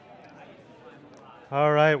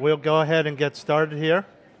All right, we'll go ahead and get started here.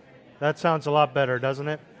 That sounds a lot better, doesn't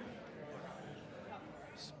it?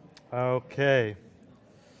 Okay.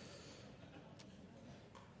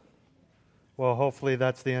 Well, hopefully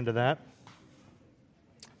that's the end of that.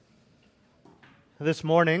 This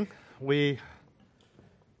morning, we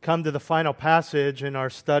come to the final passage in our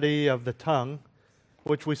study of the tongue,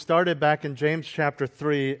 which we started back in James chapter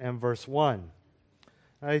 3 and verse 1.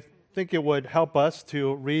 I think it would help us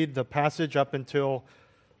to read the passage up until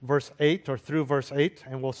verse 8 or through verse 8,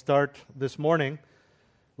 and we'll start this morning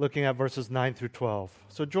looking at verses 9 through 12.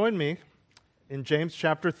 So join me in James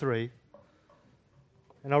chapter 3,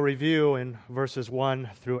 and I'll review in verses 1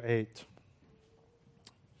 through 8.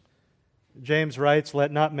 James writes, "Let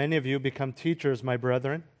not many of you become teachers, my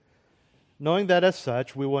brethren, knowing that as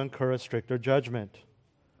such we will incur a stricter judgment.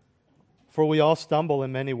 For we all stumble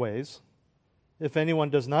in many ways. If anyone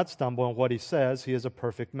does not stumble in what he says, he is a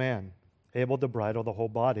perfect man, able to bridle the whole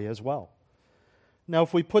body as well. Now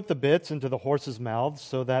if we put the bits into the horses' mouths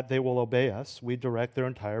so that they will obey us, we direct their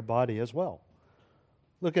entire body as well.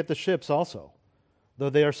 Look at the ships also. Though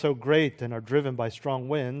they are so great and are driven by strong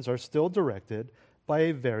winds, are still directed by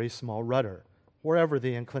a very small rudder, wherever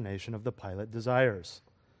the inclination of the pilot desires.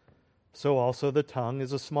 So also the tongue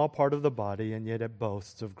is a small part of the body, and yet it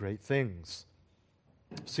boasts of great things.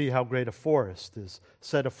 See how great a forest is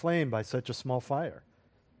set aflame by such a small fire."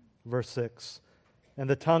 Verse 6, "And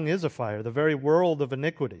the tongue is a fire, the very world of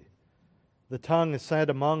iniquity. The tongue is set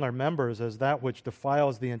among our members as that which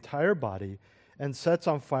defiles the entire body and sets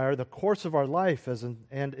on fire the course of our life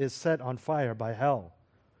and is set on fire by hell.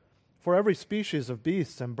 For every species of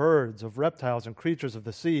beasts and birds, of reptiles and creatures of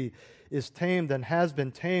the sea is tamed and has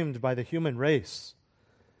been tamed by the human race.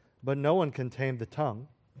 But no one can tame the tongue.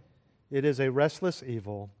 It is a restless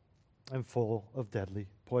evil and full of deadly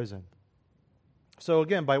poison." So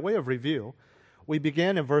again, by way of review, we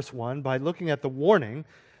began in verse 1 by looking at the warning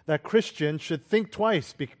that Christians should think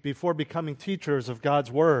twice before becoming teachers of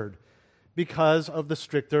God's Word because of the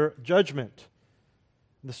stricter judgment.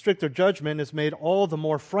 The stricter judgment is made all the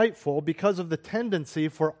more frightful because of the tendency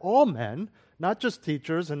for all men, not just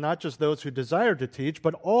teachers and not just those who desire to teach,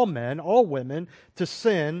 but all men, all women, to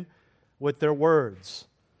sin with their words.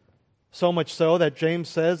 So much so that James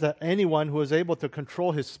says that anyone who is able to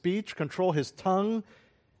control his speech, control his tongue,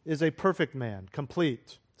 is a perfect man,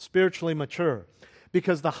 complete, spiritually mature.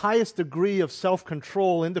 Because the highest degree of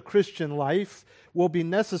self-control in the Christian life will be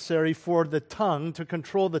necessary for the tongue to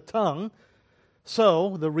control the tongue.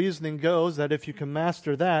 So the reasoning goes that if you can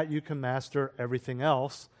master that, you can master everything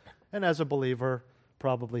else. And as a believer,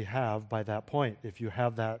 probably have by that point, if you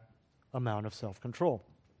have that amount of self-control.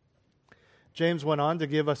 James went on to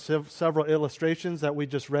give us several illustrations that we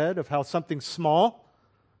just read of how something small,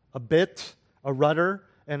 a bit, a rudder,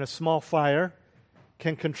 and a small fire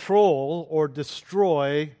can control or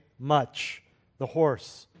destroy much: the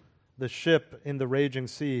horse, the ship in the raging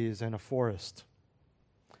seas, and a forest.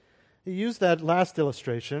 He used that last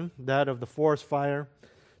illustration, that of the forest fire,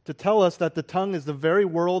 to tell us that the tongue is the very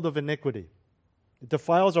world of iniquity. It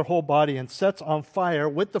defiles our whole body and sets on fire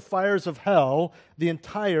with the fires of hell the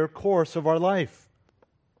entire course of our life.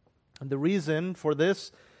 And the reason for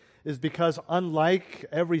this is because unlike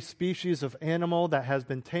every species of animal that has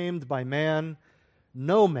been tamed by man,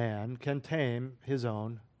 no man can tame his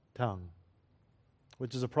own tongue,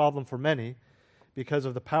 which is a problem for many because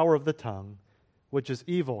of the power of the tongue, which is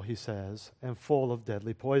evil, he says, and full of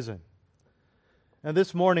deadly poison. And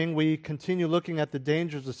this morning we continue looking at the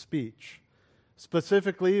dangers of speech,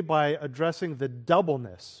 specifically by addressing the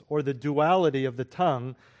doubleness or the duality of the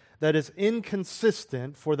tongue that is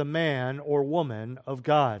inconsistent for the man or woman of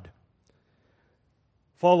God.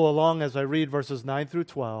 Follow along as I read verses 9 through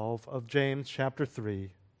 12 of James chapter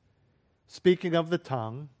 3. Speaking of the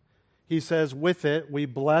tongue, he says, "With it we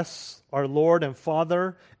bless our Lord and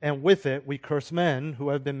Father, and with it we curse men who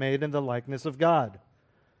have been made in the likeness of God.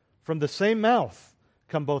 From the same mouth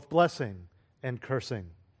come both blessing and cursing.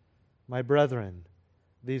 My brethren,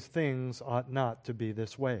 these things ought not to be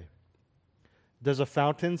this way. Does a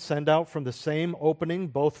fountain send out from the same opening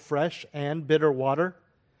both fresh and bitter water?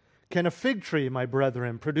 Can a fig tree, my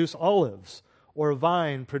brethren, produce olives, or a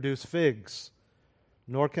vine produce figs?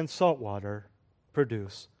 Nor can salt water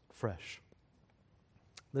produce fresh."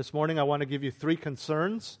 This morning I want to give you 3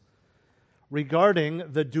 concerns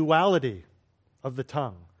regarding the duality of the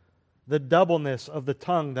tongue, the doubleness of the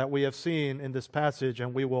tongue that we have seen in this passage,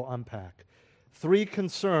 and we will unpack. 3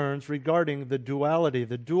 concerns regarding the duality,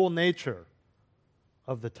 the dual nature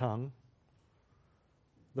of the tongue.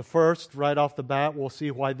 The first, right off the bat, we'll see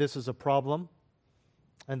why this is a problem,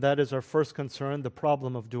 and that is our first concern, the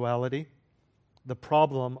problem of duality. the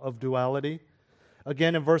problem of duality.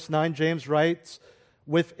 Again, in verse 9, James writes,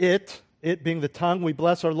 with it being the tongue, we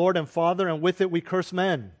bless our Lord and Father, and with it we curse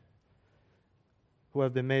men who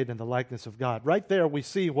have been made in the likeness of God. Right there we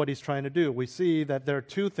see what he's trying to do. We see that there are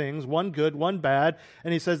two things, one good, one bad,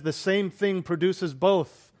 and he says the same thing produces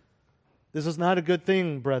both. This is not a good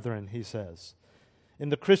thing, brethren, he says. In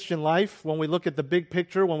the Christian life, when we look at the big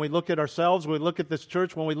picture, when we look at ourselves, when we look at this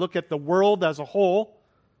church, when we look at the world as a whole,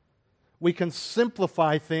 we can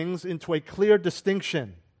simplify things into a clear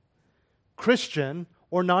distinction: Christian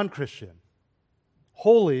or non-Christian,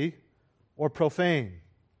 holy or profane.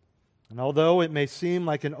 And although it may seem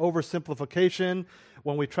like an oversimplification,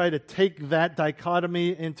 when we try to take that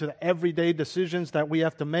dichotomy into the everyday decisions that we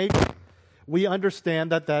have to make, we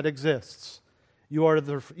understand that that exists. You are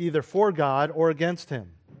either for God or against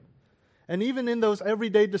Him. And even in those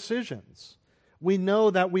everyday decisions, we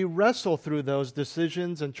know that we wrestle through those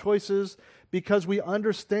decisions and choices because we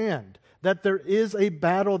understand that there is a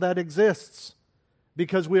battle that exists,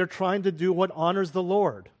 because we are trying to do what honors the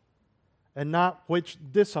Lord and not which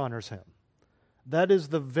dishonors Him. That is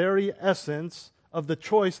the very essence of the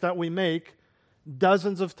choice that we make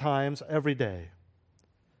dozens of times every day.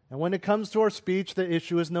 And when it comes to our speech, the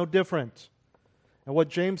issue is no different. And what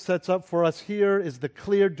James sets up for us here is the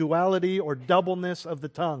clear duality or doubleness of the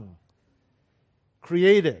tongue.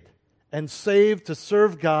 Created and saved to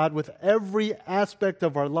serve God with every aspect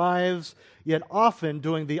of our lives, yet often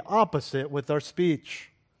doing the opposite with our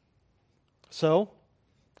speech. So,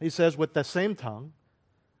 he says, with the same tongue,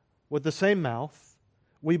 with the same mouth,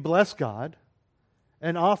 we bless God,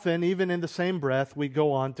 and often, even in the same breath, we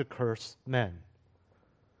go on to curse men.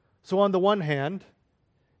 So on the one hand,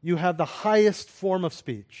 you have the highest form of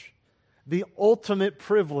speech, the ultimate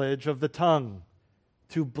privilege of the tongue,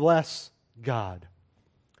 to bless God.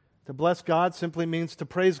 To bless God simply means to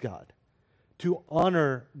praise God, to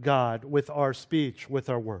honor God with our speech, with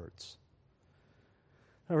our words.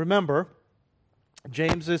 Now remember,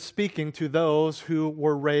 James is speaking to those who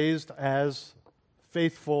were raised as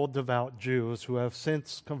faithful, devout Jews who have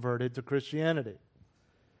since converted to Christianity.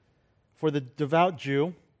 For the devout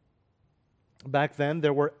Jew, back then,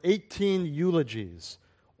 there were 18 eulogies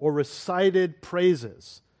or recited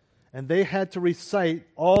praises, and they had to recite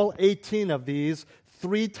all 18 of these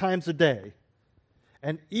 3 times a day.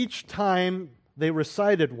 And each time they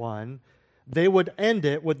recited one, they would end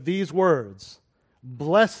it with these words: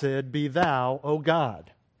 "Blessed be thou, O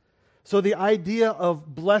God." So the idea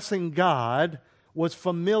of blessing God was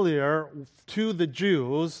familiar to the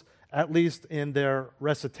Jews, at least in their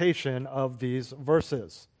recitation of these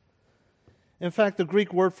verses. In fact, the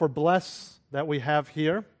Greek word for bless that we have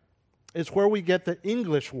here is where we get the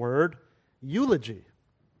English word eulogy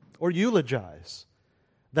or eulogize.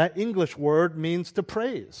 That English word means to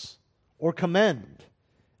praise or commend.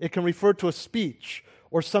 It can refer to a speech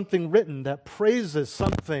or something written that praises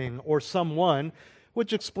something or someone,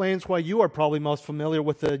 which explains why you are probably most familiar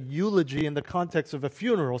with a eulogy in the context of a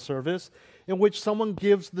funeral service, in which someone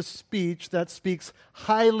gives the speech that speaks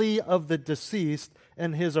highly of the deceased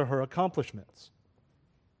and his or her accomplishments.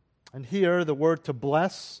 And here, the word to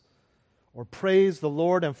bless or praise the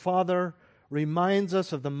Lord and Father reminds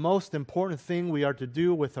us of the most important thing we are to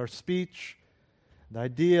do with our speech. The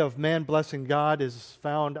idea of man blessing God is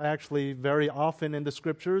found actually very often in the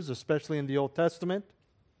Scriptures, especially in the Old Testament.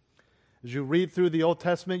 As you read through the Old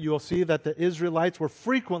Testament, you will see that the Israelites were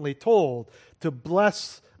frequently told to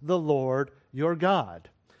bless the Lord your God.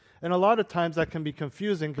 And a lot of times that can be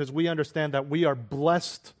confusing because we understand that we are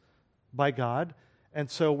blessed by God, and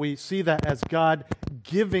so we see that as God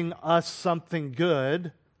giving us something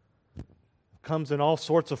good. It comes in all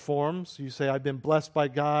sorts of forms. You say, I've been blessed by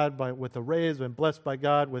God with a raise, I've been blessed by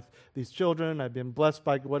God with these children, I've been blessed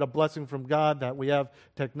by, what a blessing from God that we have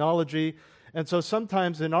technology. And so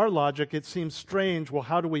sometimes in our logic it seems strange, well,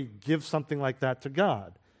 how do we give something like that to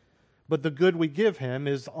God? But the good we give Him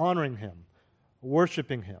is honoring Him,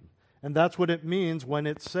 worshiping Him. And that's what it means when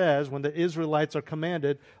it says, when the Israelites are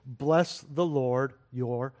commanded, bless the Lord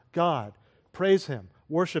your God. Praise Him,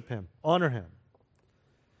 worship Him, honor Him.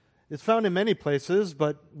 It's found in many places,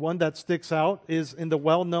 but one that sticks out is in the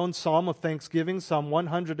well-known Psalm of Thanksgiving, Psalm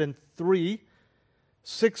 103.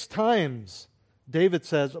 6 times David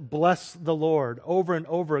says, bless the Lord, over and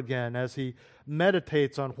over again as he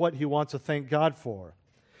meditates on what he wants to thank God for.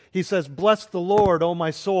 He says, bless the Lord, O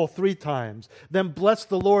my soul, 3 times. Then bless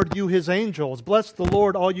the Lord, you His angels. Bless the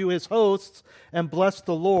Lord, all you His hosts. And bless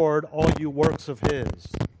the Lord, all you works of His.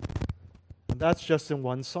 And that's just in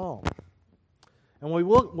one psalm. And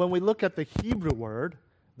when we look at the Hebrew word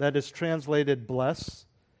that is translated bless,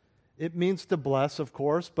 It means to bless, of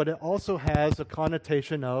course, but it also has a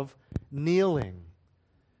connotation of kneeling,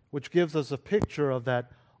 which gives us a picture of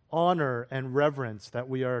that honor and reverence that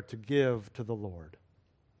we are to give to the Lord.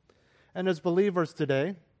 And as believers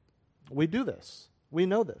today, we do this. We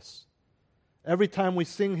know this. Every time we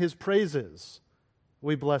sing His praises,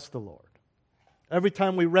 we bless the Lord. Every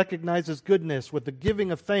time we recognize His goodness with the giving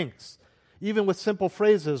of thanks, even with simple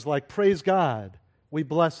phrases like praise God, we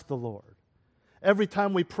bless the Lord. Every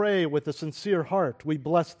time we pray with a sincere heart, we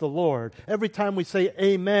bless the Lord. Every time we say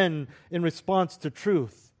amen in response to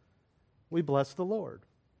truth, we bless the Lord.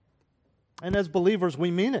 And as believers, we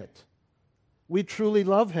mean it. We truly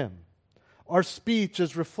love Him. Our speech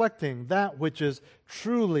is reflecting that which is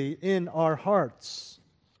truly in our hearts.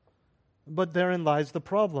 But therein lies the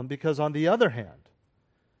problem, because on the other hand,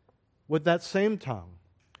 with that same tongue,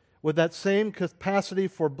 with that same capacity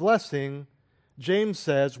for blessing, James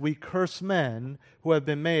says we curse men who have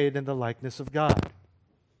been made in the likeness of God.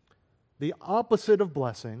 The opposite of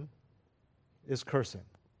blessing is cursing.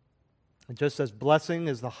 And just as blessing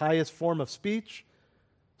is the highest form of speech,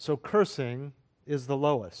 so cursing is the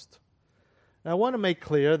lowest. Now, I want to make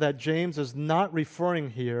clear that James is not referring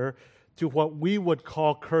here to what we would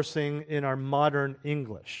call cursing in our modern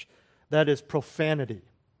English. That is profanity,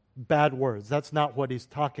 bad words. That's not what he's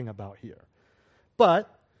talking about here.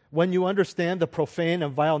 But when you understand the profane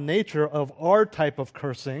and vile nature of our type of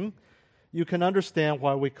cursing, you can understand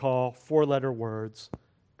why we call four-letter words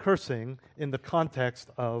cursing in the context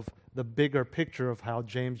of the bigger picture of how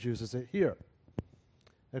James uses it here.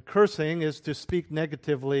 Cursing is to speak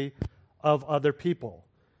negatively of other people.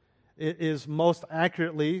 It is most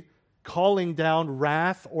accurately calling down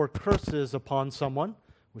wrath or curses upon someone,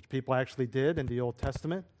 which people actually did in the Old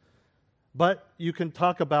Testament. But you can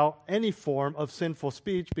talk about any form of sinful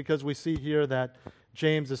speech, because we see here that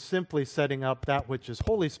James is simply setting up that which is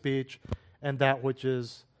holy speech and that which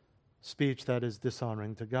is speech that is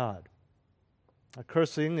dishonoring to God.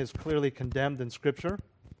 Cursing is clearly condemned in Scripture.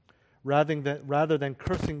 Rather than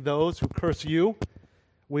cursing those who curse you,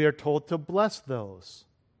 we are told to bless those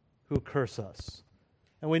who curse us.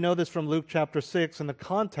 And we know this from Luke chapter 6 in the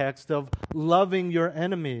context of loving your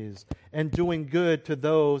enemies and doing good to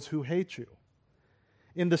those who hate you.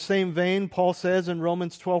 In the same vein, Paul says in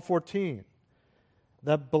Romans 12:14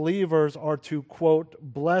 that believers are to, quote,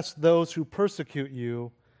 bless those who persecute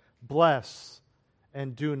you, bless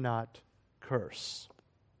and do not curse.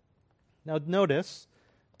 Now notice,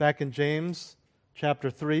 back in James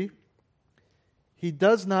chapter 3, he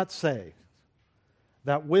does not say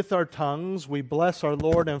that with our tongues we bless our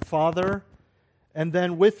Lord and Father, and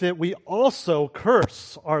then with it we also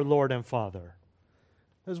curse our Lord and Father.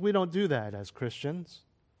 Because we don't do that as Christians.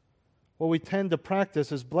 What we tend to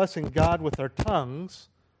practice is blessing God with our tongues,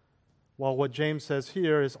 while what James says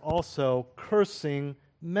here is also cursing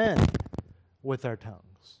men with our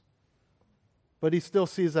tongues. But he still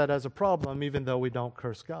sees that as a problem, even though we don't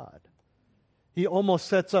curse God. He almost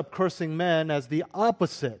sets up cursing men as the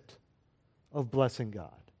opposite of blessing God.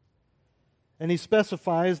 And he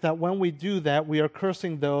specifies that when we do that, we are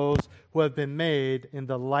cursing those who have been made in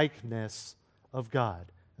the likeness of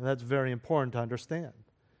God. And that's very important to understand.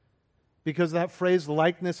 Because that phrase,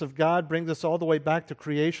 likeness of God, brings us all the way back to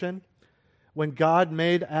creation, when God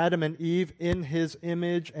made Adam and Eve in His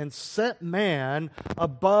image and set man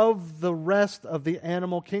above the rest of the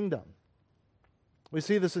animal kingdom. We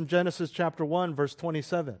see this in Genesis chapter 1, verse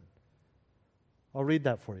 27. I'll read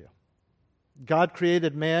that for you. God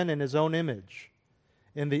created man in His own image.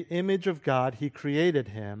 In the image of God, He created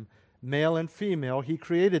him. Male and female, He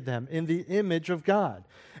created them in the image of God.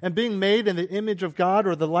 And being made in the image of God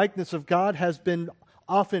or the likeness of God has been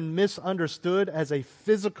often misunderstood as a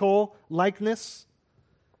physical likeness.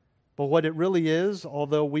 But what it really is,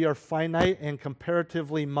 although we are finite and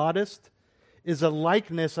comparatively modest, is a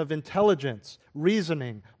likeness of intelligence,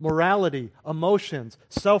 reasoning, morality, emotions,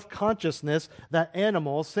 self-consciousness that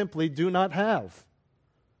animals simply do not have.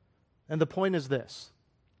 And the point is this: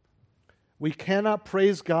 we cannot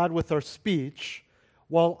praise God with our speech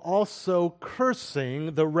while also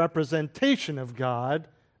cursing the representation of God,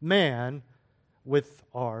 man, with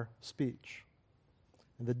our speech.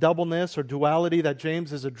 And the doubleness or duality that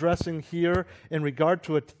James is addressing here in regard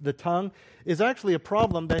to the tongue is actually a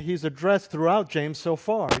problem that he's addressed throughout James so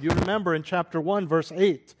far. You remember in chapter 1, verse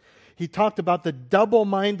 8, he talked about the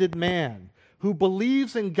double-minded man who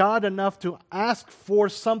believes in God enough to ask for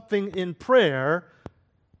something in prayer,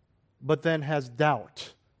 but then has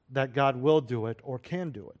doubt that God will do it or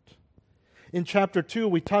can do it. In chapter 2,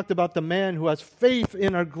 we talked about the man who has faith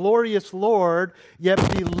in our glorious Lord, yet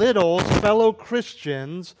belittles fellow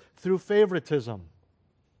Christians through favoritism.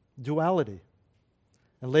 duality.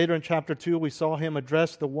 And later in chapter 2, we saw him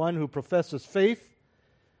address the one who professes faith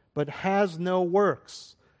but has no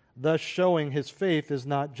works, thus showing his faith is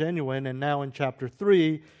not genuine. And now in chapter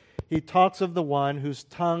 3, he talks of the one whose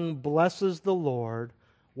tongue blesses the Lord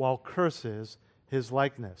while curses his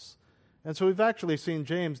likeness. And so we've actually seen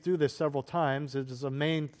James do this several times. It is a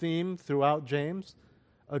main theme throughout James,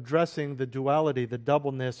 addressing the duality, the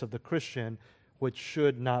doubleness of the Christian, which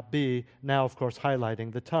should not be, now of course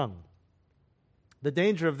highlighting the tongue. The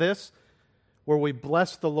danger of this, where we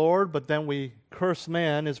bless the Lord but then we curse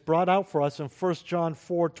man, is brought out for us in 1 John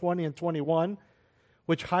 4:20 and 21,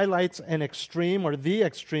 which highlights an extreme or the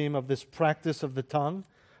extreme of this practice of the tongue.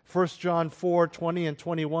 1 John 4:20 and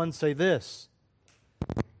 21 say this: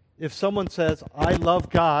 if someone says, I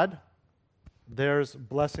love God, there's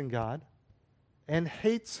blessing God, and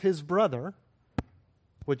hates his brother,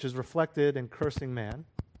 which is reflected in cursing man,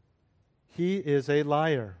 he is a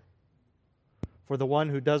liar. For the one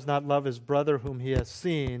who does not love his brother whom he has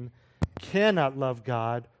seen cannot love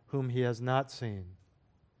God whom he has not seen.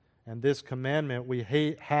 And this commandment we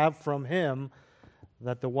have from him,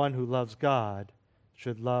 that the one who loves God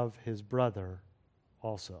should love his brother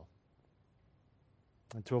also.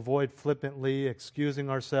 And to avoid flippantly excusing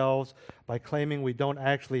ourselves by claiming we don't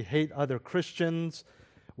actually hate other Christians,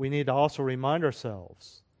 we need to also remind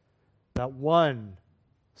ourselves that one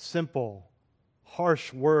simple,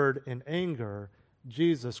 harsh word in anger,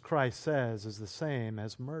 Jesus Christ says, is the same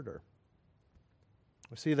as murder.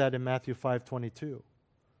 We see that in Matthew 5:22.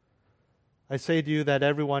 I say to you that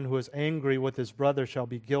everyone who is angry with his brother shall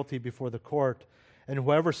be guilty before the court, and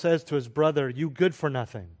whoever says to his brother, you good for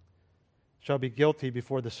nothing, shall be guilty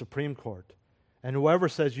before the Supreme Court. And whoever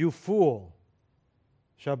says, you fool,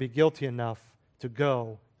 shall be guilty enough to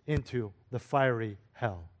go into the fiery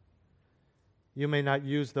hell. You may not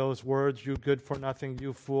use those words, you good for nothing,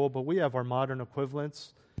 you fool, but we have our modern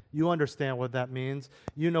equivalents. You understand what that means.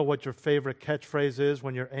 You know what your favorite catchphrase is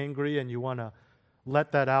when you're angry and you want to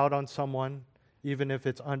let that out on someone, even if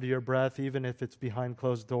it's under your breath, even if it's behind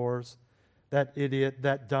closed doors. That idiot,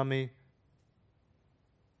 that dummy.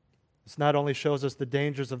 This not only shows us the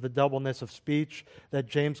dangers of the doubleness of speech that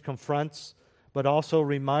James confronts, but also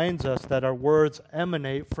reminds us that our words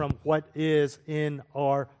emanate from what is in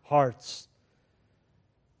our hearts.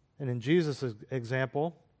 And in Jesus'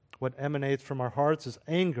 example, what emanates from our hearts is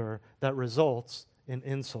anger that results in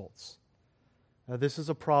insults. Now, this is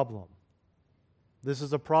a problem. This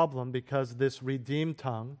is a problem because this redeemed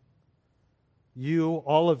tongue, you,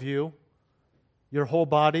 all of you, your whole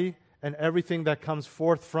body, and everything that comes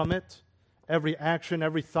forth from it, every action,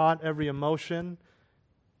 every thought, every emotion,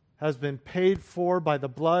 has been paid for by the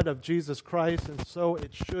blood of Jesus Christ, and so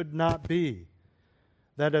it should not be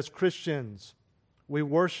that as Christians we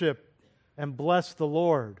worship and bless the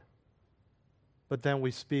Lord, but then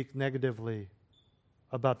we speak negatively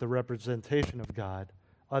about the representation of God,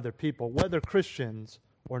 other people, whether Christians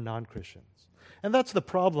or non-Christians. And that's the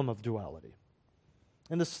problem of duality.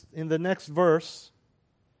 In the next verse,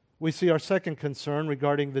 we see our second concern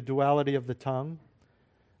regarding the duality of the tongue,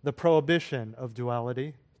 the prohibition of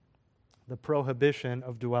duality. The prohibition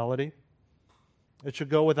of duality. It should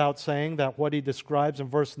go without saying that what he describes in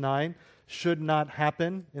verse 9 should not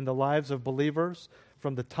happen in the lives of believers,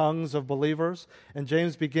 from the tongues of believers. And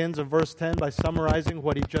James begins in verse 10 by summarizing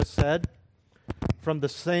what he just said. From the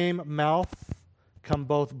same mouth come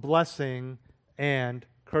both blessing and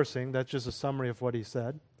cursing. That's just a summary of what he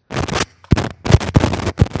said. I'm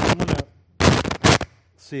going to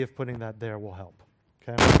see if putting that there will help.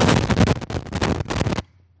 Okay?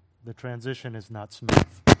 The transition is not smooth.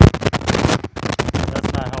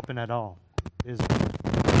 That's not helping at all, is it?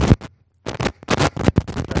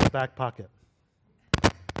 That's back pocket.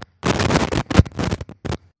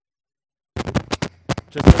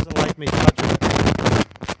 Just doesn't like me touching it.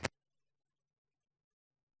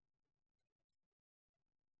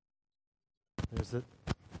 There's it.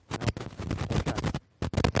 No. Okay.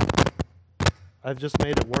 I've just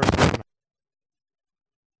made it worse.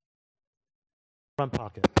 Front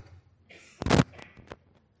pocket.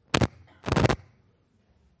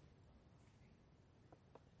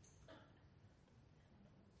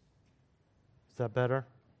 Is that better?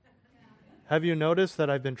 Have you noticed that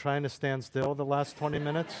I've been trying to stand still the last 20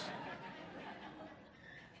 minutes?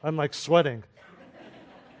 I'm like sweating.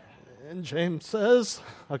 And James says,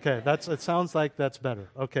 okay, it sounds like that's better.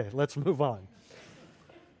 Okay, let's move on.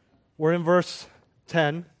 We're in verse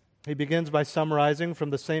 10. He begins by summarizing, from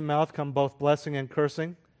the same mouth come both blessing and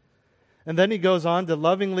cursing. And then he goes on to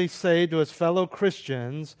lovingly say to his fellow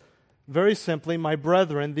Christians, very simply, my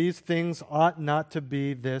brethren, these things ought not to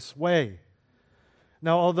be this way.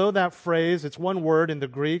 Now, although that phrase, it's one word in the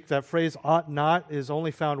Greek, that phrase ought not is only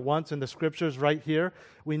found once in the Scriptures right here.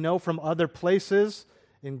 We know from other places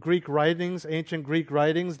in Greek writings, ancient Greek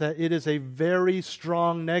writings, that it is a very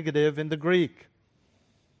strong negative in the Greek.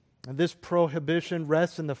 And this prohibition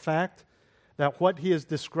rests in the fact that what he is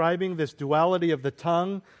describing, this duality of the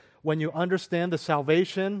tongue, when you understand the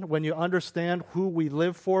salvation, when you understand who we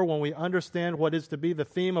live for, when we understand what is to be the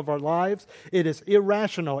theme of our lives, it is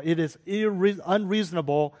irrational, it is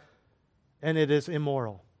unreasonable, and it is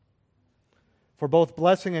immoral. For both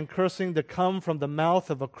blessing and cursing to come from the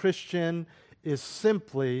mouth of a Christian is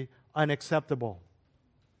simply unacceptable.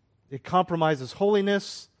 It compromises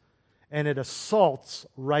holiness, and it assaults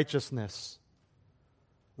righteousness.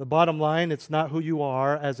 The bottom line, it's not who you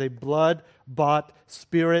are as a blood-bought,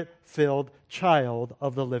 spirit-filled child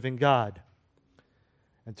of the living God.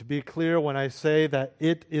 And to be clear, when I say that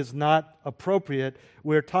it is not appropriate,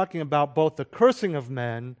 we're talking about both the cursing of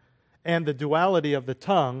men and the duality of the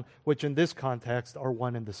tongue, which in this context are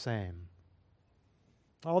one and the same.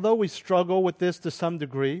 Although we struggle with this to some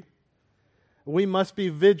degree, we must be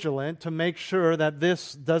vigilant to make sure that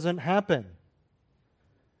this doesn't happen.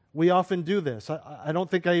 We often do this. I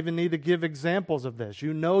don't think I even need to give examples of this.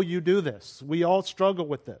 You know you do this. We all struggle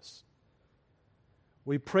with this.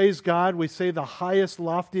 We praise God. We say the highest,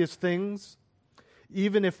 loftiest things.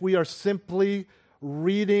 Even if we are simply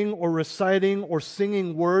reading or reciting or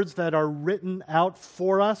singing words that are written out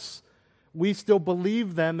for us, we still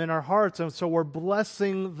believe them in our hearts. And so we're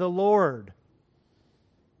blessing the Lord.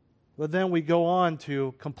 But then we go on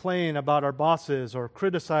to complain about our bosses or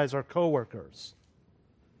criticize our coworkers.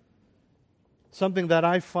 Something that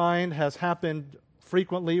I find has happened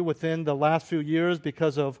frequently within the last few years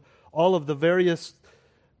because of all of the various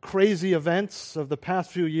crazy events of the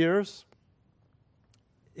past few years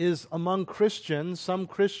is among Christians, some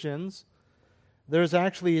Christians, there's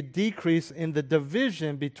actually a decrease in the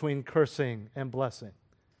division between cursing and blessing.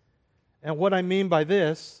 And what I mean by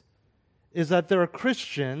this is that there are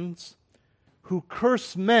Christians who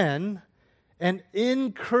curse men, and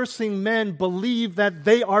in cursing men believe that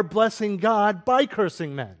they are blessing God by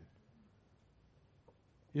cursing men.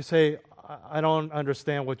 You say, I don't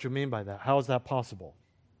understand what you mean by that. How is that possible?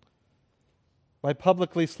 By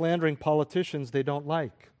publicly slandering politicians they don't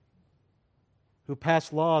like, who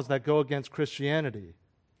pass laws that go against Christianity.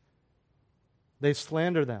 They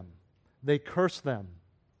slander them, they curse them,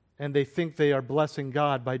 and they think they are blessing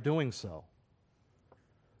God by doing so.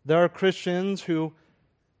 There are Christians who,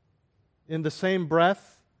 in the same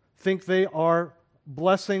breath, think they are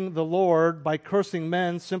blessing the Lord by cursing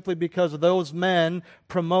men simply because those men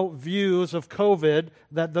promote views of COVID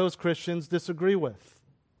that those Christians disagree with.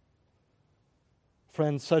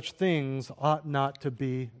 Friends, such things ought not to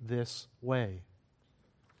be this way.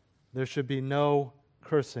 There should be no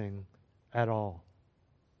cursing at all.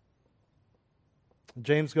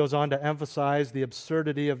 James goes on to emphasize the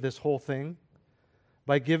absurdity of this whole thing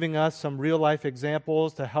by giving us some real-life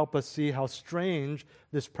examples to help us see how strange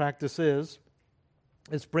this practice is.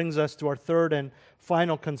 This brings us to our third and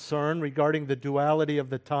final concern regarding the duality of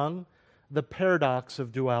the tongue, the paradox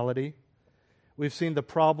of duality. We've seen the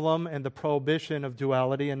problem and the prohibition of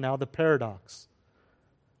duality, and now the paradox.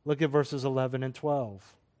 Look at verses 11 and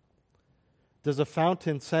 12. Does a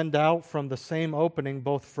fountain send out from the same opening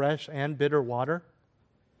both fresh and bitter water?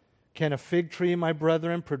 Can a fig tree, my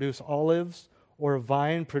brethren, produce olives, or a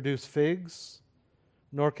vine produce figs?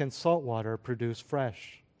 Nor can salt water produce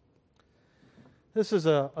fresh. This is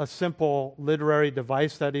a simple literary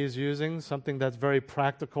device that he's using, something that's very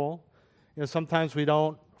practical. Sometimes we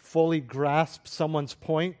don't fully grasp someone's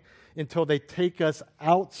point until they take us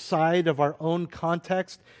outside of our own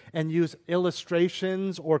context and use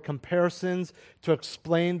illustrations or comparisons to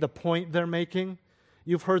explain the point they're making.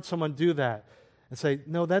 You've heard someone do that and say,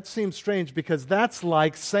 no, that seems strange because that's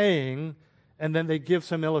like saying, and then they give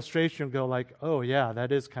some illustration and go like, oh yeah,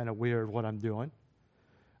 that is kind of weird what I'm doing.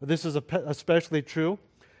 This is especially true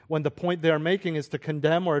when the point they are making is to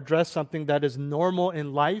condemn or address something that is normal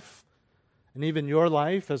in life, and even your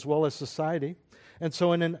life as well as society. And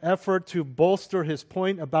so in an effort to bolster his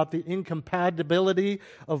point about the incompatibility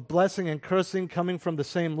of blessing and cursing coming from the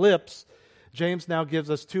same lips, James now gives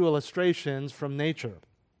us two illustrations from nature.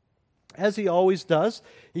 As he always does,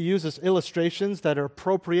 he uses illustrations that are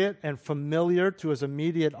appropriate and familiar to his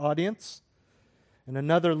immediate audience. And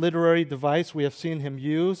another literary device we have seen him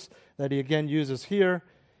use, that he again uses here,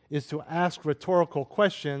 is to ask rhetorical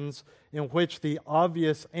questions in which the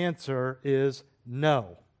obvious answer is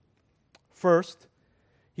no. First,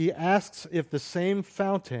 he asks if the same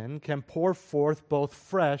fountain can pour forth both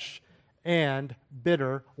fresh and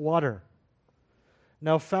bitter water.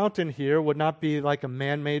 Now, fountain here would not be like a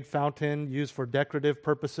man-made fountain used for decorative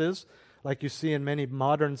purposes, like you see in many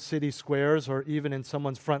modern city squares or even in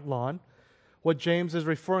someone's front lawn. What James is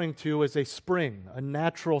referring to is a spring, a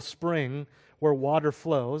natural spring where water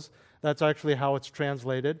flows. That's actually how it's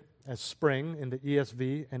translated as spring in the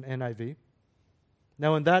ESV and NIV.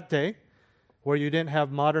 Now, in that day, where you didn't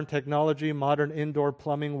have modern technology, modern indoor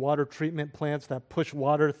plumbing, water treatment plants that push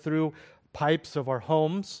water through pipes of our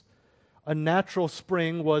homes, a natural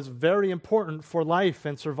spring was very important for life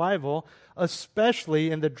and survival,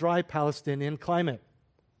 especially in the dry Palestinian climate.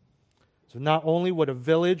 So not only would a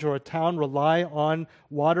village or a town rely on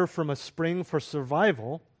water from a spring for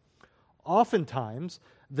survival, oftentimes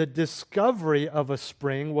the discovery of a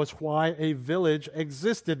spring was why a village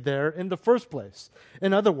existed there in the first place.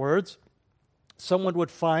 In other words, someone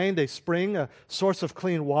would find a spring, a source of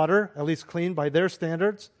clean water, at least clean by their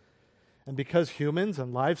standards, and because humans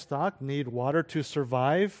and livestock need water to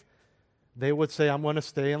survive, they would say, I'm going to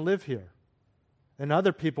stay and live here. And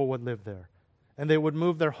other people would live there. And they would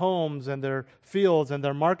move their homes and their fields and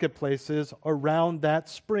their marketplaces around that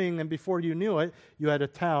spring, and before you knew it, you had a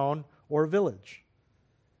town or a village.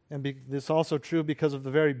 And this is also true because of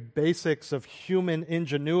the very basics of human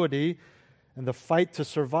ingenuity and the fight to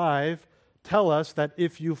survive tell us that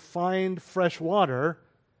if you find fresh water,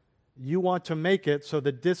 you want to make it so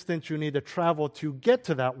the distance you need to travel to get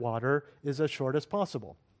to that water is as short as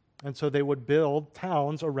possible. And so they would build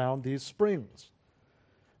towns around these springs.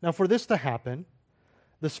 Now, for this to happen,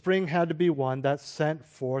 the spring had to be one that sent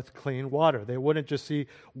forth clean water. They wouldn't just see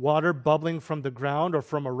water bubbling from the ground or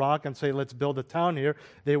from a rock and say, let's build a town here.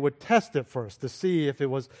 They would test it first to see if it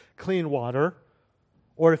was clean water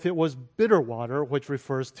or if it was bitter water, which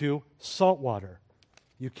refers to salt water.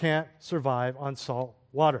 You can't survive on salt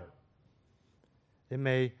water. It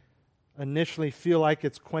may initially feel like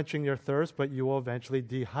it's quenching your thirst, but you will eventually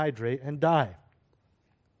dehydrate and die.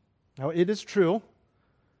 Now, it is true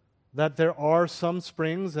that there are some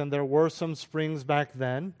springs, and there were some springs back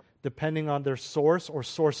then, depending on their source or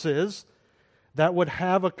sources, that would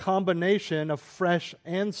have a combination of fresh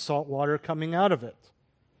and salt water coming out of it.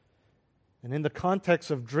 And in the context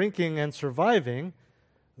of drinking and surviving,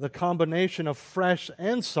 the combination of fresh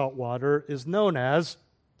and salt water is known as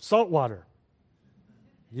salt water.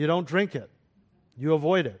 You don't drink it. You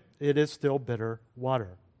avoid it. It is still bitter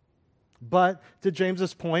water. But to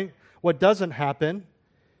James's point, what doesn't happen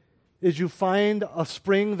is you find a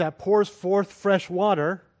spring that pours forth fresh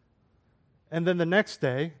water, and then the next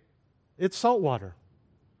day, it's salt water.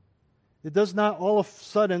 It does not all of a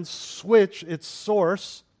sudden switch its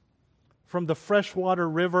source from the freshwater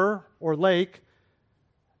river or lake,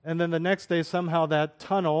 and then the next day somehow that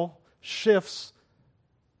tunnel shifts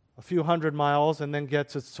a few hundred miles and then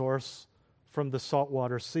gets its source from the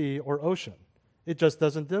saltwater sea or ocean. It just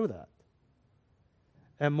doesn't do that.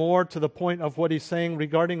 And more to the point of what he's saying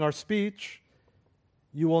regarding our speech,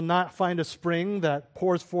 you will not find a spring that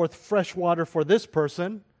pours forth fresh water for this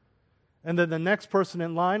person, and then the next person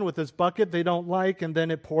in line with this bucket they don't like, and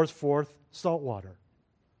then it pours forth salt water.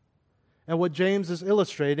 And what James is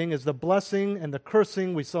illustrating is the blessing and the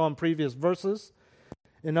cursing we saw in previous verses.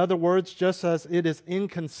 In other words, just as it is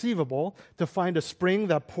inconceivable to find a spring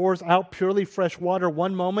that pours out purely fresh water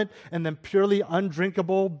one moment and then purely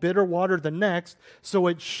undrinkable bitter water the next, so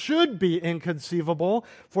it should be inconceivable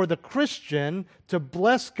for the Christian to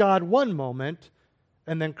bless God one moment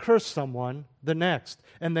and then curse someone the next,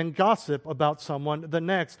 and then gossip about someone the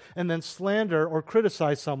next, and then slander or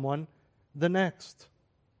criticize someone the next.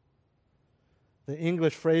 The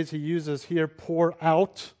English phrase he uses here, pour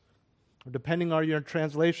out, or depending on your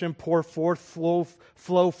translation, pour forth,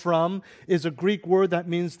 flow from, is a Greek word that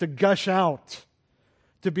means to gush out,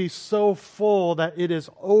 to be so full that it is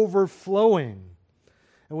overflowing.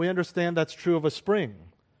 And we understand that's true of a spring.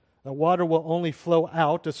 The water will only flow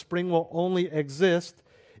out, a spring will only exist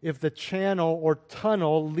if the channel or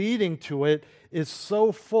tunnel leading to it is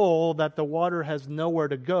so full that the water has nowhere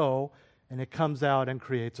to go, and it comes out and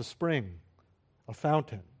creates a spring, a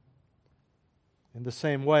fountain. In the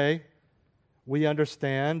same way, we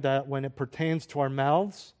understand that when it pertains to our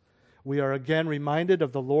mouths, we are again reminded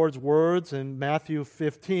of the Lord's words in Matthew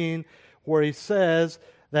 15, where he says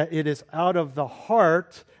that it is out of the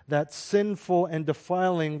heart that sinful and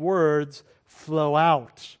defiling words flow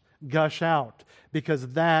out, gush out, because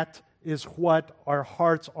that is what our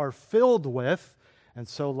hearts are filled with. And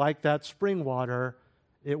so, like that spring water,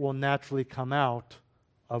 it will naturally come out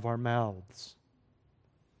of our mouths.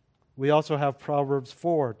 We also have Proverbs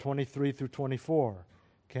 4, 23 through 24.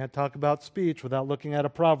 Can't talk about speech without looking at a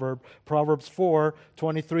proverb. Proverbs 4,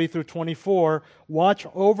 23 through 24. Watch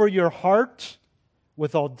over your heart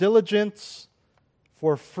with all diligence,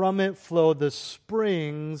 for from it flow the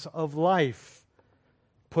springs of life.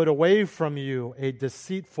 Put away from you a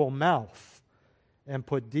deceitful mouth, and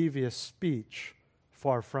put devious speech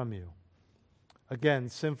far from you. Again,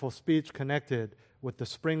 sinful speech connected with the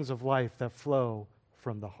springs of life that flow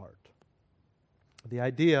from the heart. The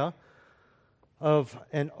idea of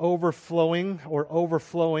an overflowing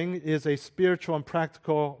is a spiritual and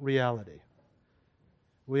practical reality.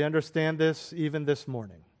 We understand this even this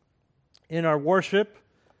morning. In our worship,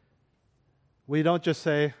 we don't just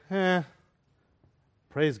say,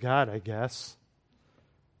 praise God, I guess.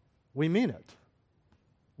 We mean it.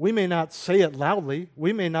 We may not say it loudly.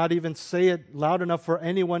 We may not even say it loud enough for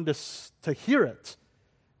anyone to hear it,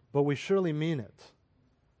 but we surely mean it.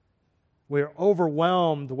 We're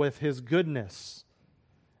overwhelmed with His goodness,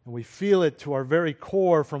 and we feel it to our very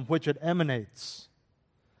core from which it emanates.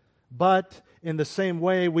 But in the same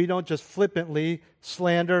way, we don't just flippantly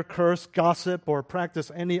slander, curse, gossip, or practice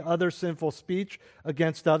any other sinful speech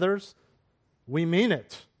against others. We mean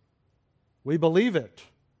it. We believe it.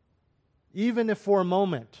 Even if for a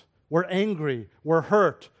moment we're angry, we're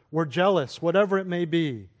hurt, we're jealous, whatever it may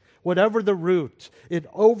be, whatever the root, it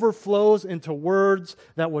overflows into words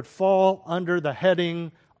that would fall under the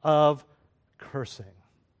heading of cursing.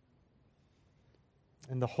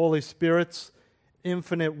 And the Holy Spirit's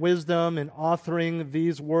infinite wisdom in authoring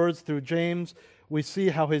these words through James, we see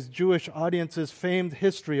how his Jewish audience's famed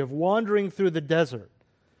history of wandering through the desert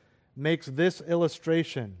makes this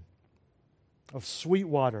illustration of sweet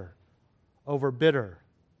water over bitter,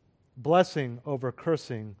 blessing over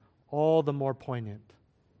cursing, all the more poignant.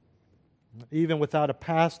 Even without a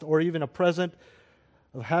past or even a present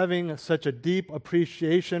of having such a deep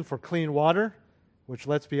appreciation for clean water, which,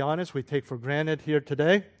 let's be honest, we take for granted here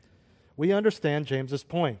today, we understand James's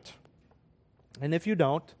point. And if you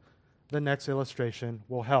don't, the next illustration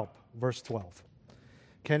will help. Verse 12.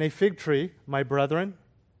 Can a fig tree, my brethren,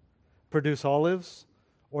 produce olives,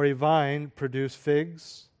 or a vine produce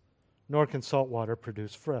figs? Nor can salt water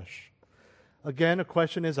produce fresh. Again, a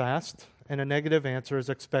question is asked, and a negative answer is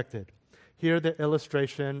expected. Here, the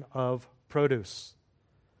illustration of produce.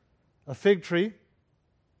 A fig tree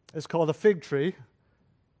is called a fig tree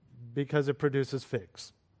because it produces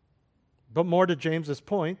figs. But more to James's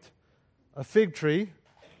point, a fig tree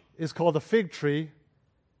is called a fig tree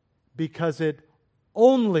because it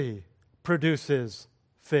only produces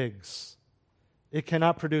figs. It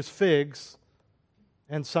cannot produce figs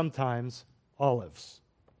and sometimes olives.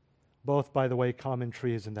 Both, by the way, common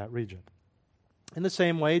trees in that region. In the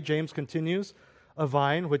same way, James continues, a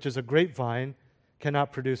vine, which is a grapevine,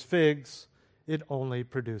 cannot produce figs. It only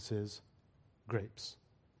produces grapes.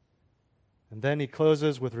 And then he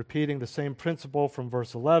closes with repeating the same principle from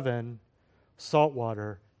verse 11, salt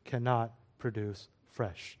water cannot produce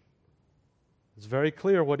fresh. It's very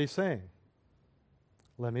clear what he's saying.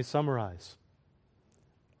 Let me summarize.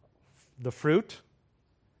 The fruit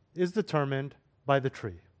is determined by the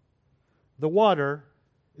tree. The water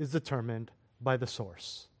is determined by the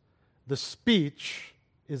source. The speech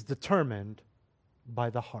is determined by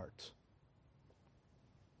the heart.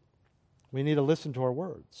 We need to listen to our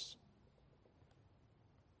words.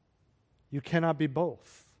 You cannot be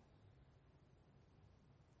both.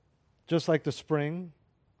 Just like the spring,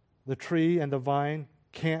 the tree, and the vine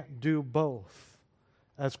can't do both.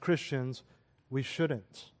 As Christians, we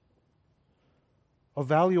shouldn't.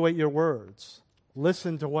 Evaluate your words.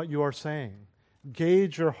 Listen to what you are saying.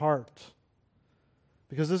 Gauge your heart.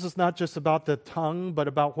 Because this is not just about the tongue, but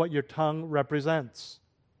about what your tongue represents.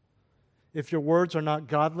 If your words are not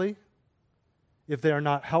godly, if they are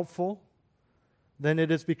not helpful, then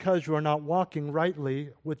it is because you are not walking rightly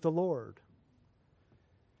with the Lord.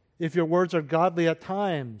 If your words are godly at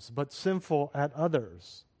times, but sinful at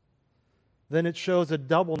others, then it shows a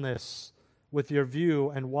doubleness with your view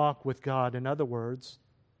and walk with God. In other words,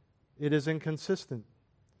 it is inconsistent.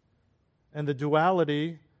 And the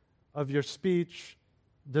duality of your speech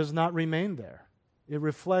does not remain there. It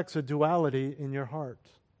reflects a duality in your heart.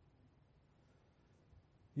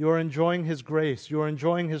 You are enjoying His grace. You are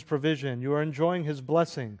enjoying His provision. You are enjoying His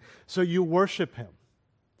blessing. So you worship Him.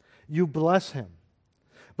 You bless Him.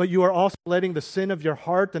 But you are also letting the sin of your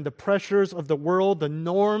heart and the pressures of the world, the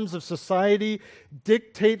norms of society,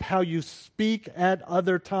 dictate how you speak at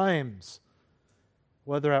other times,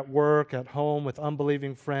 whether at work, at home, with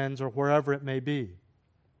unbelieving friends, or wherever it may be.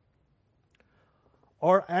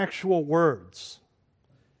 Our actual words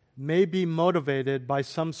may be motivated by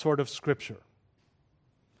some sort of scripture.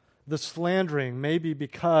 The slandering may be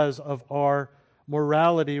because of our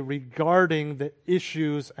morality regarding the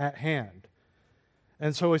issues at hand.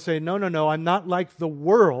 And so we say, no, I'm not like the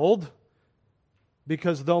world,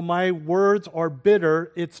 because though my words are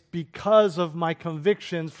bitter, it's because of my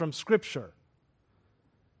convictions from Scripture.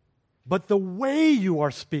 But the way you are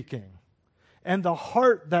speaking and the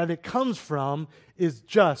heart that it comes from is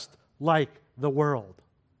just like the world.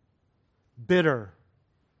 Bitter,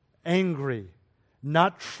 angry,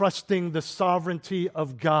 not trusting the sovereignty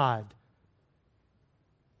of God.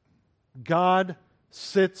 God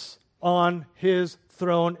sits on His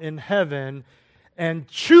throne in heaven and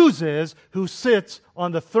chooses who sits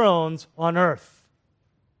on the thrones on earth.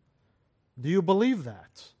 Do you believe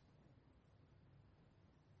that?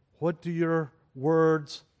 What do your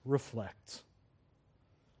words reflect?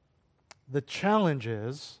 The challenge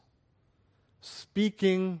is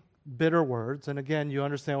speaking bitter words, and again, you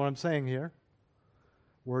understand what I'm saying here.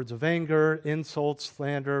 Words of anger, insults,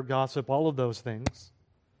 slander, gossip, all of those things.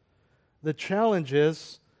 The challenge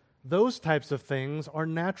is those types of things are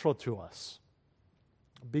natural to us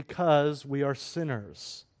because we are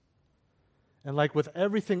sinners. And like with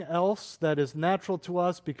everything else that is natural to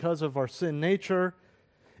us because of our sin nature,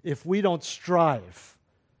 if we don't strive,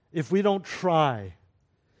 if we don't try,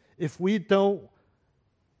 if we don't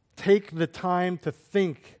take the time to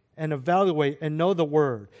think and evaluate and know the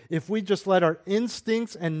Word, if we just let our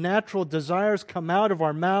instincts and natural desires come out of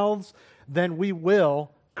our mouths, then we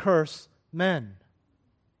will curse men.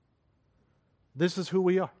 This is who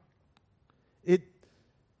we are.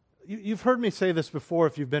 You've heard me say this before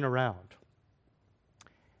if you've been around.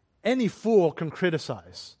 Any fool can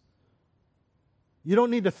criticize. You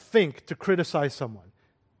don't need to think to criticize someone.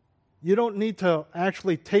 You don't need to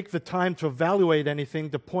actually take the time to evaluate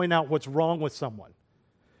anything to point out what's wrong with someone.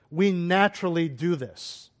 We naturally do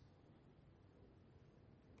this.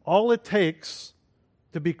 All it takes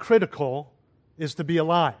to be critical is to be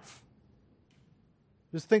alive.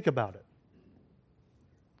 Just think about it.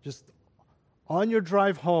 Just on your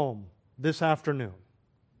drive home this afternoon,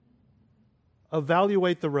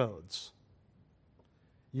 evaluate the roads.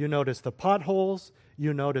 You notice the potholes,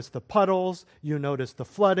 you notice the puddles, you notice the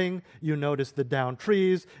flooding, you notice the downed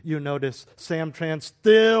trees, you notice Samtrans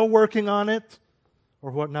still working on it,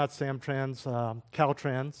 or what, not Samtrans,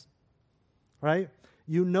 Caltrans, right?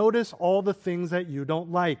 You notice all the things that you don't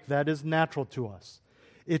like. That is natural to us.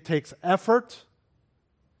 It takes effort.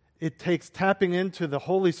 It takes tapping into the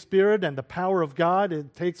Holy Spirit and the power of God.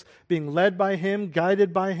 It takes being led by Him,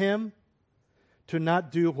 guided by Him, to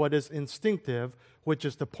not do what is instinctive, which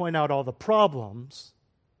is to point out all the problems.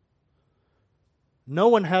 No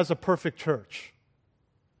one has a perfect church.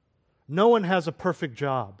 No one has a perfect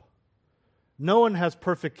job. No one has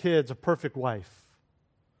perfect kids, a perfect wife.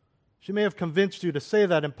 She may have convinced you to say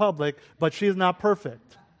that in public, but she is not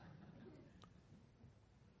perfect.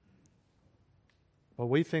 But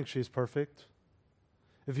we think she's perfect.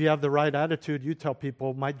 If you have the right attitude, you tell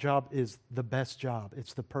people, my job is the best job.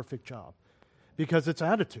 It's the perfect job. Because it's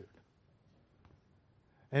attitude.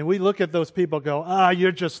 And we look at those people and go,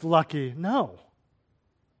 you're just lucky. No.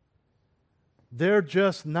 They're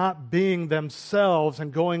just not being themselves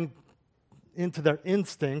and going into their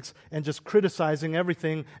instincts and just criticizing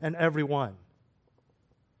everything and everyone.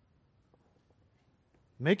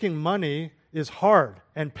 Making money is hard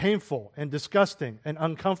and painful and disgusting and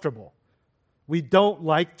uncomfortable. We don't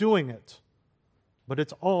like doing it. But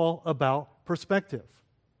it's all about perspective.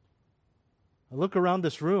 I look around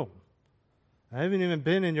this room. I haven't even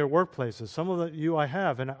been in your workplaces. Some of you I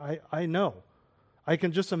have, and I know. I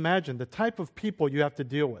can just imagine the type of people you have to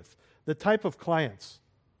deal with, the type of clients.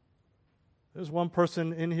 There's one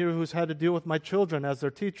person in here who's had to deal with my children as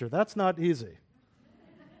their teacher. That's not easy.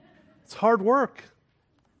 It's hard work,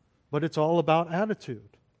 but it's all about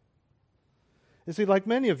attitude. You see, like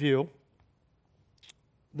many of you,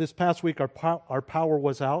 this past week our power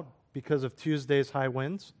was out because of Tuesday's high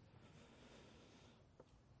winds.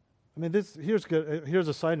 I mean, here's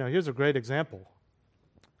a side note. Here's a great example.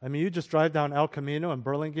 I mean, you just drive down El Camino and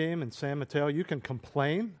Burlingame and San Mateo. You can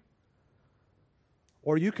complain,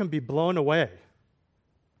 or you can be blown away.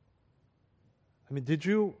 I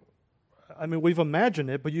mean, we've imagined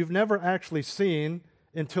it, but you've never actually seen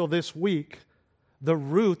until this week the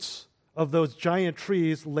roots of those giant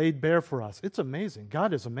trees laid bare for us. It's amazing.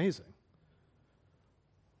 God is amazing.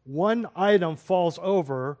 One item falls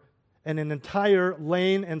over, and an entire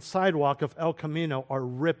lane and sidewalk of El Camino are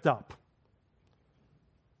ripped up.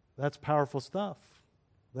 That's powerful stuff.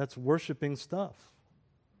 That's worshiping stuff.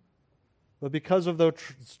 But because of those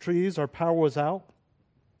trees, our power was out.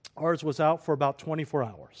 Ours was out for about 24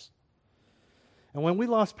 hours. And when we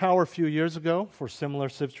lost power a few years ago for a similar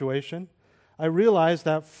situation, I realized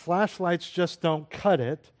that flashlights just don't cut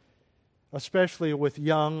it. especially with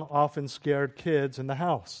young, often scared kids in the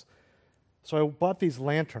house. So I bought these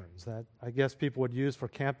lanterns that I guess people would use for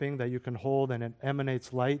camping that you can hold and it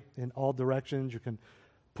emanates light in all directions. You can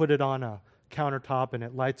put it on a countertop and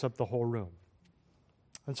it lights up the whole room.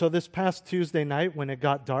 And so this past Tuesday night when it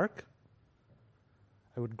got dark,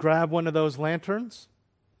 I would grab one of those lanterns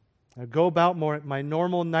and go about my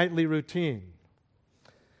normal nightly routine.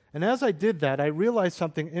 And as I did that, I realized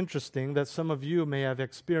something interesting that some of you may have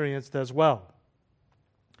experienced as well.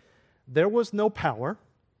 There was no power.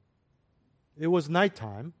 It was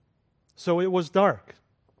nighttime, so it was dark.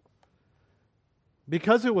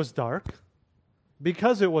 Because it was dark,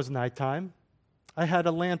 because it was nighttime, I had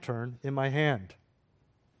a lantern in my hand.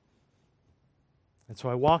 And so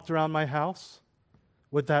I walked around my house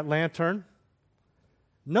with that lantern,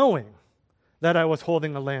 knowing that I was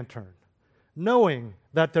holding a lantern, knowing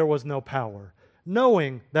that there was no power,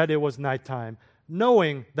 knowing that it was nighttime,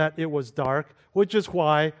 knowing that it was dark, which is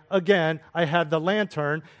why, again, I had the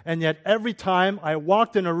lantern, and yet every time I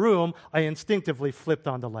walked in a room, I instinctively flipped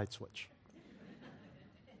on the light switch.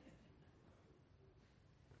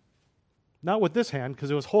 Not with this hand,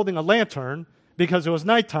 because it was holding a lantern, because it was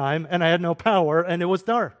nighttime, and I had no power, and it was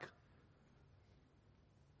dark.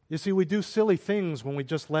 You see, we do silly things when we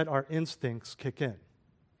just let our instincts kick in.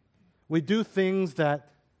 We do things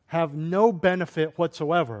that have no benefit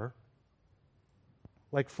whatsoever,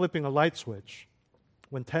 like flipping a light switch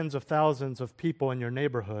when tens of thousands of people in your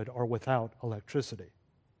neighborhood are without electricity.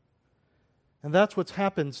 And that's what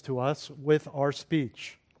happens to us with our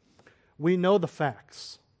speech. We know the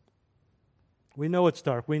facts. We know it's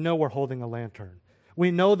dark. We know we're holding a lantern.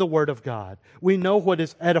 We know the Word of God. We know what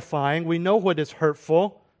is edifying. We know what is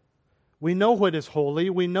hurtful. We know what is holy.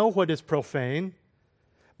 We know what is profane.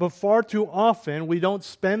 But far too often, we don't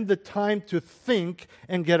spend the time to think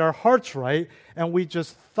and get our hearts right, and we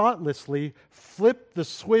just thoughtlessly flip the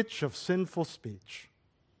switch of sinful speech.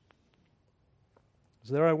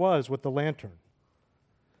 So there I was with the lantern.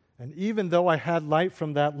 And even though I had light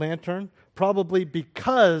from that lantern, probably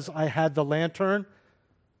because I had the lantern,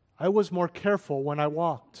 I was more careful when I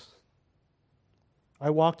walked. I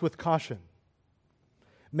walked with caution,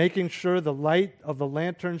 making sure the light of the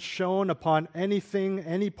lantern shone upon anything,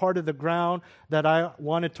 any part of the ground that I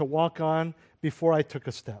wanted to walk on before I took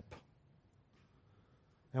a step.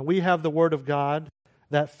 And we have the Word of God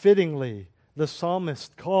that fittingly the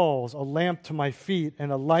psalmist calls a lamp to my feet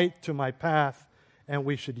and a light to my path, and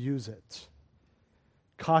we should use it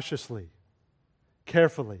cautiously,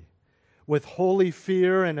 carefully, with holy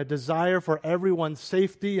fear and a desire for everyone's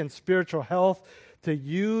safety and spiritual health, to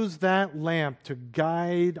use that lamp to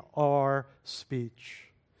guide our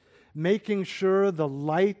speech, making sure the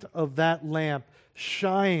light of that lamp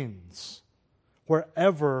shines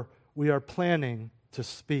wherever we are planning to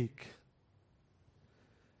speak.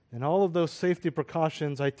 And all of those safety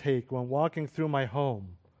precautions I take when walking through my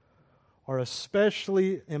home are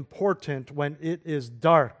especially important when it is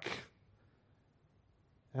dark.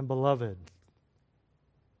 And beloved,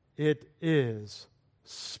 it is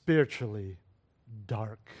spiritually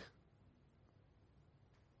dark.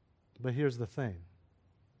 But here's the thing.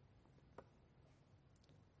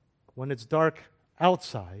 When it's dark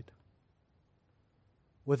outside,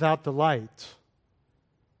 without the light,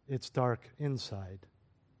 it's dark inside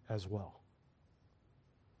as well.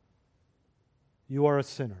 You are a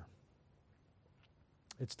sinner.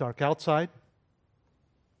 It's dark outside.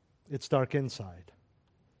 It's dark inside.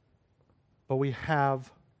 But we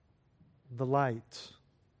have the light.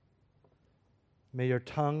 May your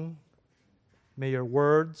tongue, may your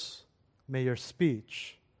words, may your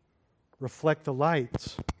speech reflect the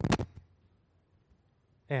light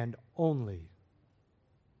and only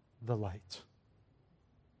the light.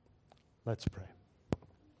 Let's pray.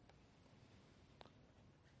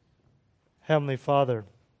 Heavenly Father,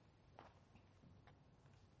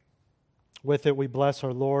 with it we bless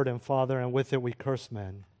our Lord and Father, and with it we curse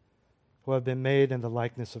men who have been made in the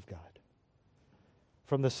likeness of God.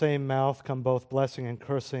 From the same mouth come both blessing and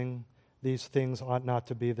cursing. These things ought not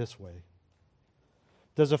to be this way.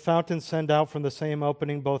 Does a fountain send out from the same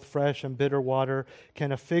opening both fresh and bitter water?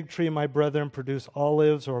 Can a fig tree, my brethren, produce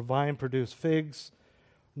olives, or a vine produce figs?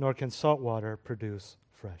 Nor can salt water produce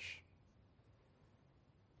fresh.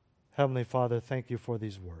 Heavenly Father, thank you for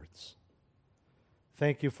these words.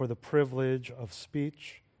 Thank you for the privilege of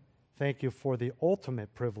speech. Thank you for the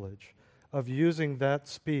ultimate privilege of using that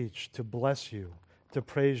speech to bless you, to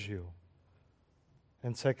praise you,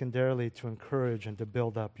 and secondarily to encourage and to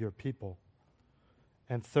build up your people,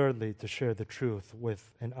 and thirdly to share the truth with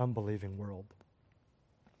an unbelieving world.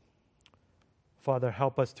 Father,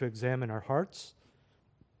 help us to examine our hearts.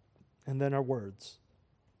 and then our words.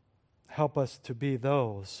 Help us to be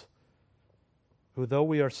those who, though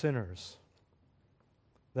we are sinners,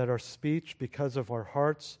 that our speech, because of our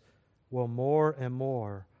hearts, will more and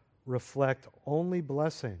more reflect only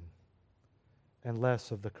blessing and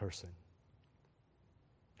less of the cursing.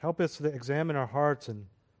 Help us to examine our hearts and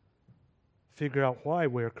figure out why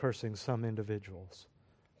we are cursing some individuals,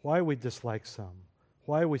 why we dislike some,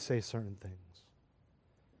 why we say certain things.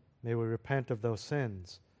 May we repent of those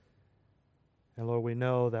sins. And Lord, we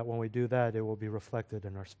know that when we do that, it will be reflected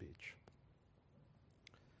in our speech.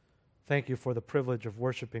 Thank you for the privilege of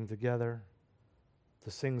worshiping together,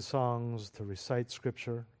 to sing songs, to recite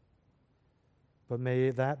Scripture. But may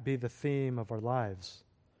that be the theme of our lives,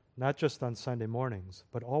 not just on Sunday mornings,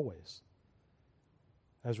 but always.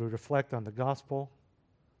 As we reflect on the gospel,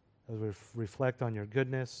 as we reflect on your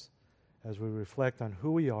goodness, as we reflect on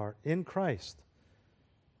who we are in Christ,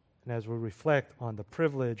 and as we reflect on the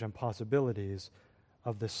privilege and possibilities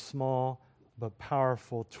of this small but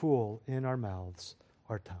powerful tool in our mouths,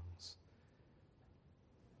 our tongues.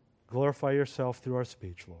 Glorify yourself through our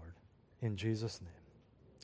speech, Lord, in Jesus' name.